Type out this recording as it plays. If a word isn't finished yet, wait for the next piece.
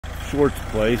Short's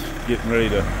place, getting ready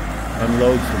to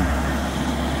unload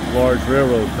some large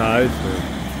railroad ties for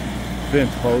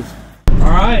fence posts. All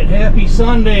right, happy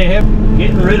Sunday.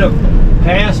 Getting rid of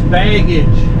past baggage.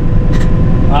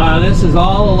 This is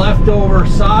all the leftover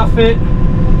soffit,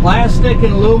 plastic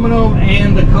and aluminum,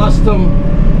 and the custom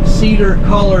cedar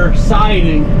color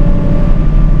siding.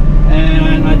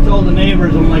 And I told the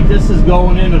neighbors, I'm like, this is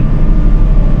going in a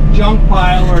junk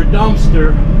pile or a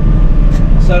dumpster.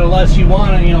 So unless you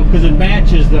want it, you know, because it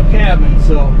matches the cabin.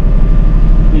 So,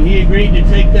 and he agreed to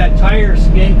take that tire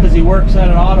skin because he works at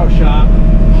an auto shop.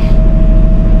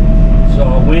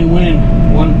 So win-win.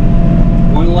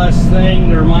 One less thing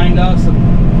to remind us of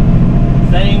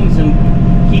things and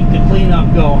keep the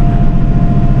cleanup going.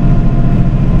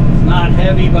 It's not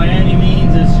heavy by any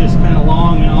means. It's just kind of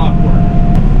long and awkward.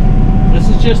 This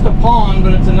is just a pawn,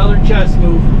 but it's another chess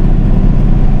move.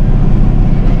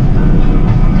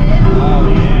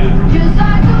 Oh yeah.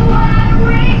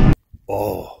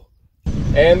 Oh.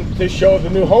 And to show the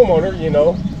new homeowner, you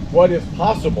know, what is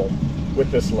possible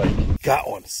with this lake. Got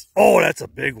one. Oh, that's a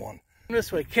big one.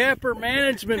 This way, Kapper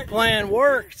management plan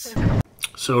works.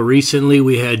 So recently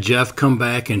we had Jeff come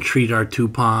back and treat our two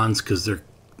ponds because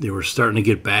they were starting to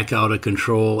get back out of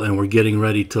control, and we're getting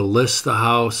ready to list the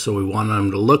house. So we wanted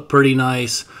them to look pretty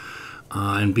nice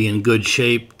and be in good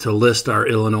shape to list our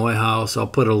Illinois house. I'll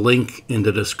put a link in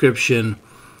the description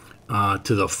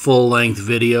to the full-length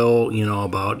video, you know,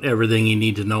 about everything you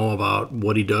need to know about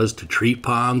what he does to treat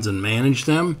ponds and manage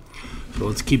them. So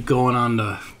let's keep going on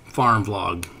the farm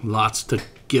vlog. Lots to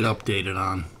get updated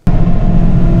on.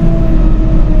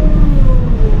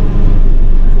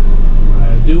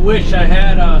 I do wish I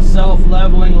had a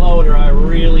self-leveling loader. I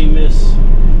really miss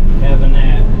having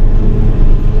that.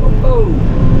 Whoa.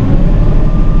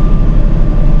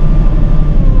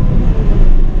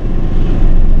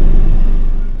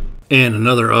 And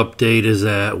another update is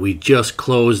that we just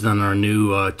closed on our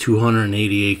new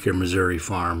 280-acre Missouri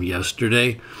farm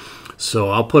yesterday.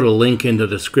 So I'll put a link in the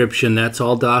description. That's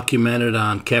all documented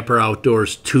on Kapper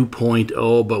Outdoors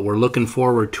 2.0, but we're looking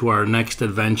forward to our next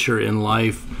adventure in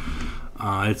life.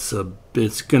 It's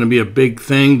going to be a big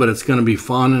thing, but it's going to be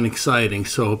fun and exciting.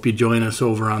 So hope you join us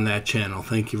over on that channel.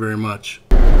 Thank you very much.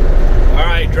 All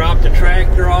right, dropped the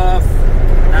tractor off.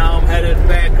 Now I'm headed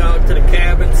back out to the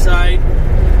cabin site.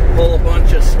 Pull a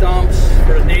bunch of stumps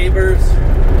for the neighbors.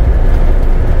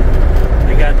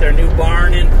 They got their new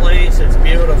barn in place. It's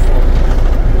beautiful.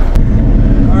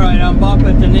 Alright, I'm up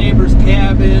at the neighbor's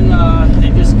cabin. They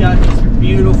just got this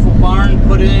beautiful barn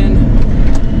put in,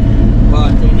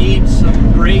 but they need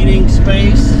some grading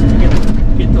space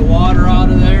to get the water out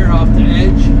of there off the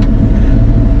edge.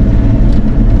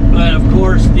 But of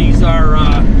course these are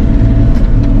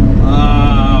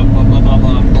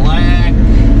black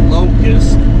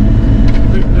locust.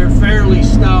 They're fairly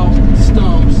stout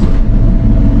stumps.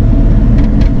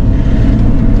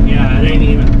 Yeah, it ain't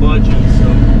even budging,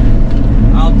 so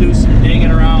I'll do some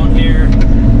digging around here,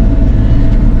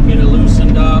 get it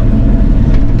loosened up.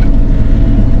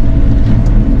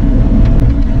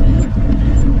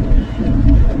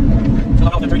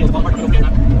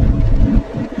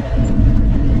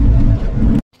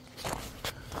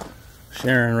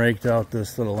 Sharon raked out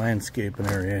this little landscaping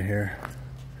area here.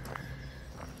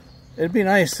 It'd be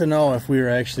nice to know if we were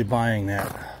actually buying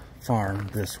that farm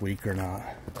this week or not.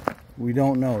 We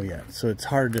don't know yet, so it's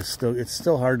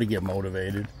still hard to get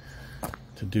motivated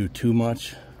to do too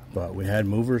much. But we had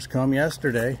movers come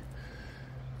yesterday.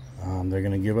 They're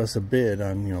going to give us a bid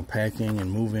on, you know, packing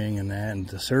and moving and that and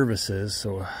the services.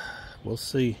 So we'll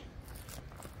see.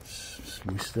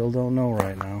 We still don't know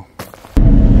right now.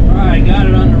 All right, got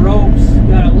it on the ropes.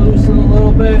 Got it loosened a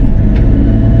little bit.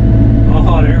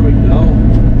 Oh, there we go.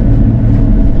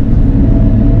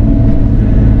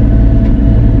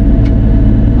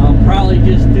 Probably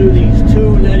just do these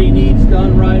two that he needs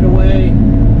done right away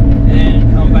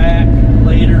and come back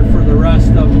later for the rest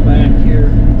of them back here.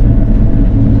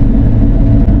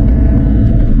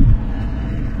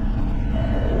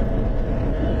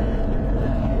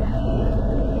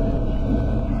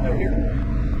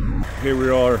 Here we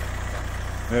are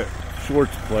at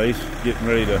Short's place, getting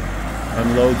ready to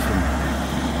unload some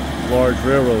large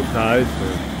railroad ties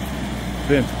for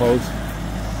fence posts.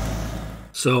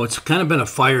 So it's kind of been a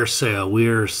fire sale.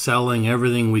 We're selling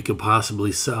everything we could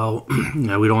possibly sell.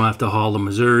 Now we don't have to haul to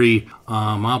Missouri.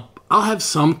 I'll have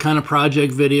some kind of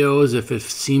project videos if it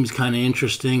seems kind of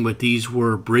interesting, but these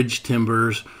were bridge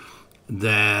timbers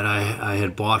that I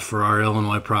had bought for our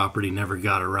Illinois property, never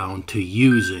got around to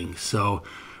using. So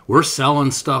we're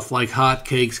selling stuff like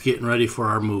hotcakes, getting ready for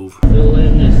our move. Fill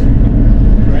in this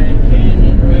Grand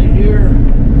Canyon right here.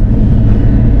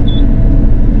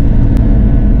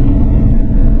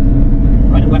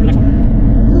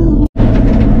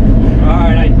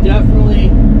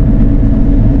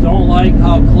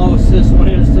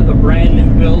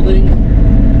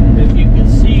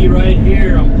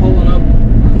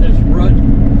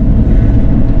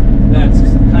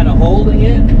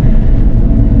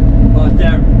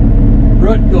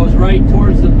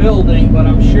 but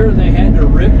I'm sure they had to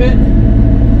rip it,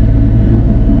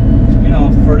 you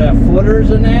know, for that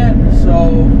footers and that.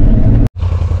 So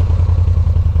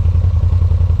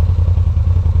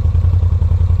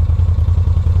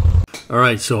all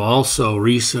right, so also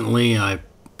recently I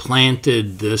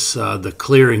planted this, the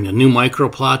clearing, the new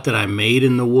microplot that I made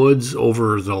in the woods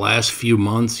over the last few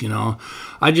months. You know,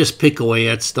 I just pick away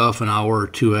at stuff an hour or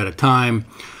two at a time.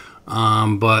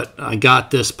 But I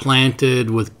got this planted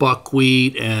with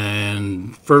buckwheat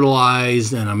and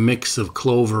fertilized and a mix of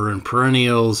clover and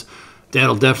perennials.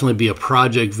 That'll definitely be a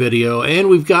project video, and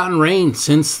we've gotten rain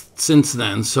since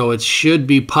then, so it should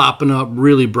be popping up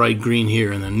really bright green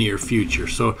here in the near future.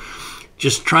 So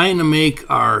just trying to make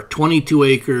our 22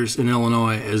 acres in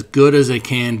Illinois as good as it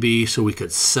can be so we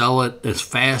could sell it as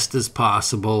fast as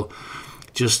possible,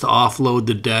 just to offload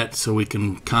the debt so we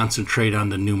can concentrate on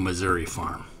the new Missouri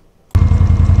farm.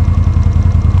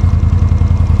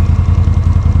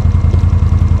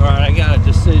 All right, I got a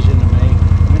decision to make.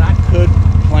 I mean, I could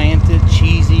plant it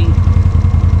cheesy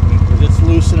because it's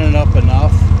loosening up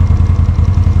enough,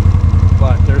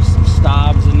 but there's some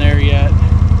stobs in there yet.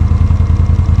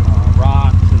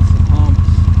 Rocks and some humps,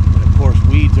 and of course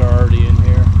weeds are already in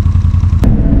here.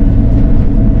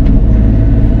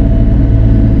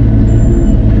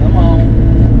 Come on.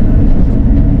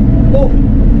 Oh,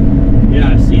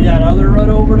 yeah, see that other rut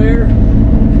over there?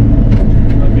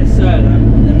 Like I said, I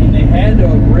mean, they had to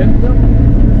have ripped them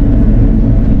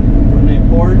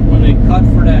when they cut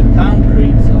for that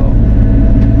concrete. So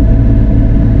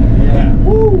yeah,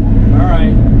 woo. All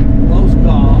right, close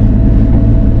call. I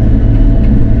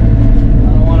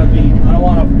don't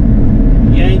want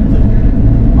to yank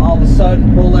all of a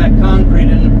sudden pull that concrete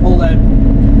in and pull that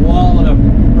wall of a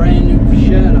brand new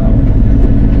shed up.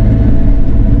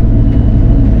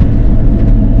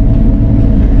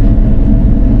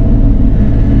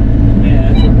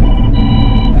 Man,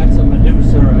 that's a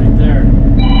Medusa right there.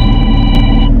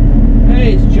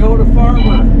 Hey, it's Joe the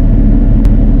farmer.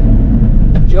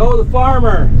 Joe the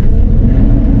farmer.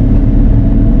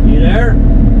 You there?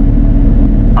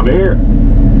 I'm here.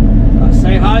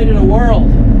 Say hi to the world.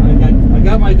 I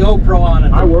got my GoPro on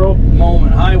at the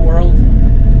moment. Hi world.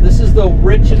 This is the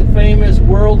rich and famous,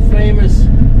 world famous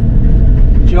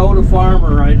Joe the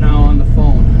farmer right now on the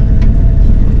phone.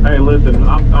 Hey, listen,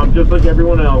 I'm just like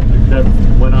everyone else, except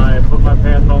when I put my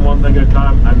pants on one thing at a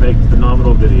time, I make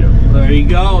phenomenal videos. There you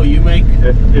go. You make.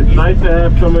 It's nice to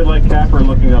have somebody like Kapper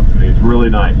looking up to me. It's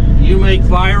really nice. You make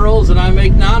virals and I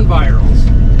make non-virals.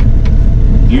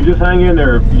 You just hang in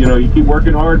there. You know, you keep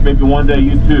working hard. Maybe one day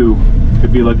you too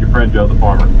could be like your friend Joe the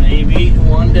farmer. Maybe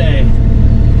one day.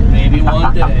 Maybe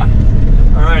one day.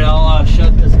 All right, I'll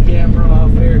shut this camera off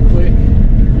very quick.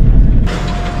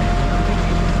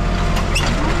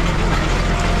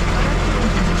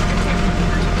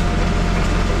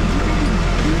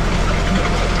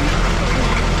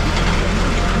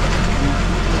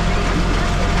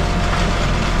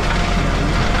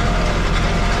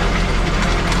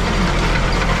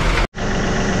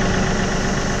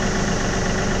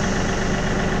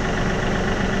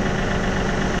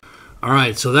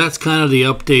 Alright, so that's kind of the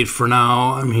update for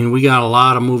now. I mean, we got a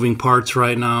lot of moving parts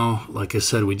right now. Like I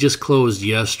said, we just closed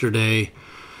yesterday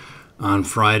on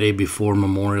Friday before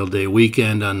Memorial Day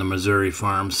weekend on the Missouri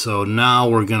farm. So now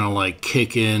we're going to like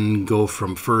kick in, go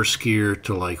from first gear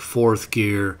to like fourth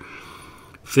gear,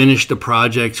 finish the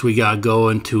projects we got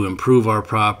going to improve our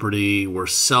property. We're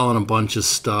selling a bunch of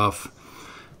stuff,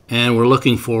 and we're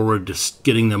looking forward to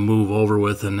getting the move over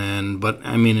with. And then, but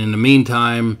I mean, in the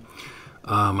meantime,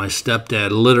 my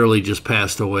stepdad literally just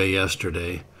passed away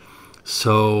yesterday.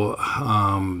 So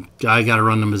I got to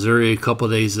run to Missouri a couple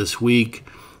of days this week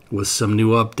with some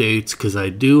new updates, because I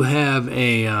do have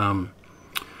a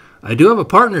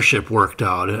partnership worked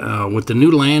out with the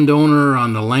new landowner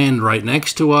on the land right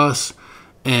next to us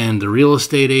and the real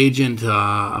estate agent.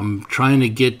 I'm trying to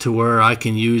get to where I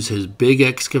can use his big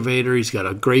excavator. He's got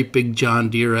a great big John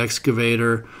Deere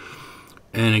excavator,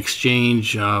 in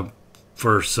exchange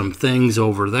for some things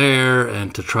over there,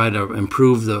 and to try to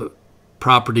improve the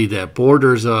property that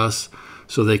borders us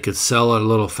so they could sell it a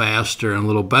little faster and a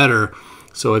little better.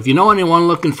 So if you know anyone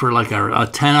looking for like a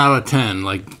 10 out of 10,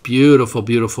 like beautiful,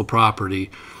 beautiful property,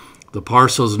 the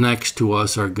parcels next to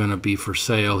us are going to be for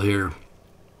sale here.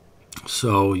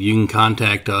 So you can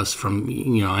contact us from,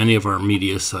 you know, any of our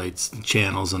media sites,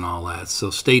 channels, and all that. So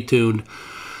stay tuned.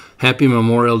 Happy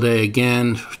Memorial Day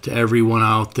again to everyone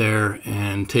out there,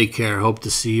 and take care. Hope to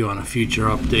see you on a future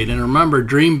update. And remember,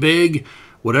 dream big,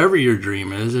 whatever your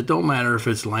dream is. It don't matter if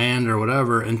it's land or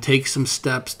whatever, and take some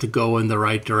steps to go in the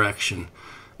right direction.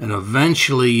 And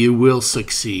eventually you will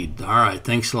succeed. All right,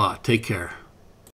 thanks a lot. Take care.